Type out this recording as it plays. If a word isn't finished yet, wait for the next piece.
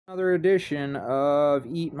Another edition of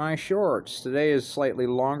Eat My Shorts. Today is slightly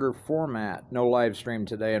longer format. No live stream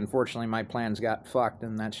today. Unfortunately, my plans got fucked,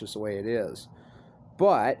 and that's just the way it is.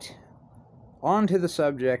 But on to the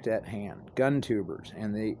subject at hand, gun tubers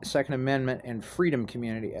and the Second Amendment and freedom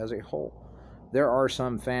community as a whole. There are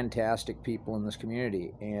some fantastic people in this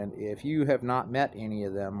community, and if you have not met any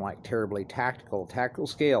of them, like Terribly Tactical, Tactical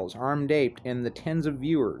Scales, Armed Ape, and the tens of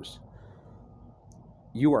viewers,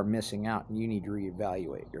 you are missing out, and you need to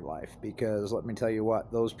reevaluate your life, because let me tell you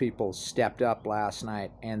what, those people stepped up last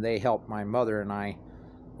night and they helped my mother and I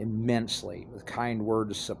immensely with kind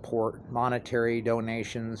words of support, monetary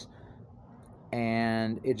donations,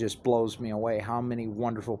 and it just blows me away how many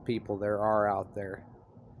wonderful people there are out there.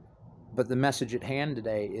 But the message at hand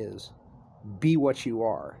today is be what you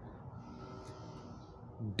are.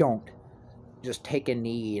 Don't just take a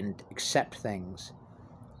knee and accept things.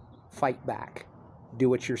 Fight back. Do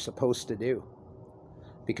what you're supposed to do,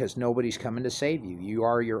 because nobody's coming to save you. You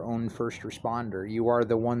are your own first responder. You are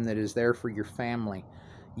the one that is there for your family.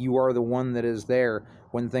 You are the one that is there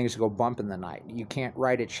when things go bump in the night. You can't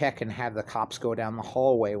write a check and have the cops go down the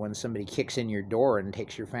hallway when somebody kicks in your door and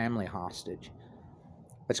takes your family hostage.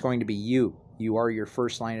 It's going to be you. You are your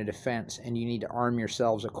first line of defense, and you need to arm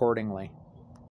yourselves accordingly.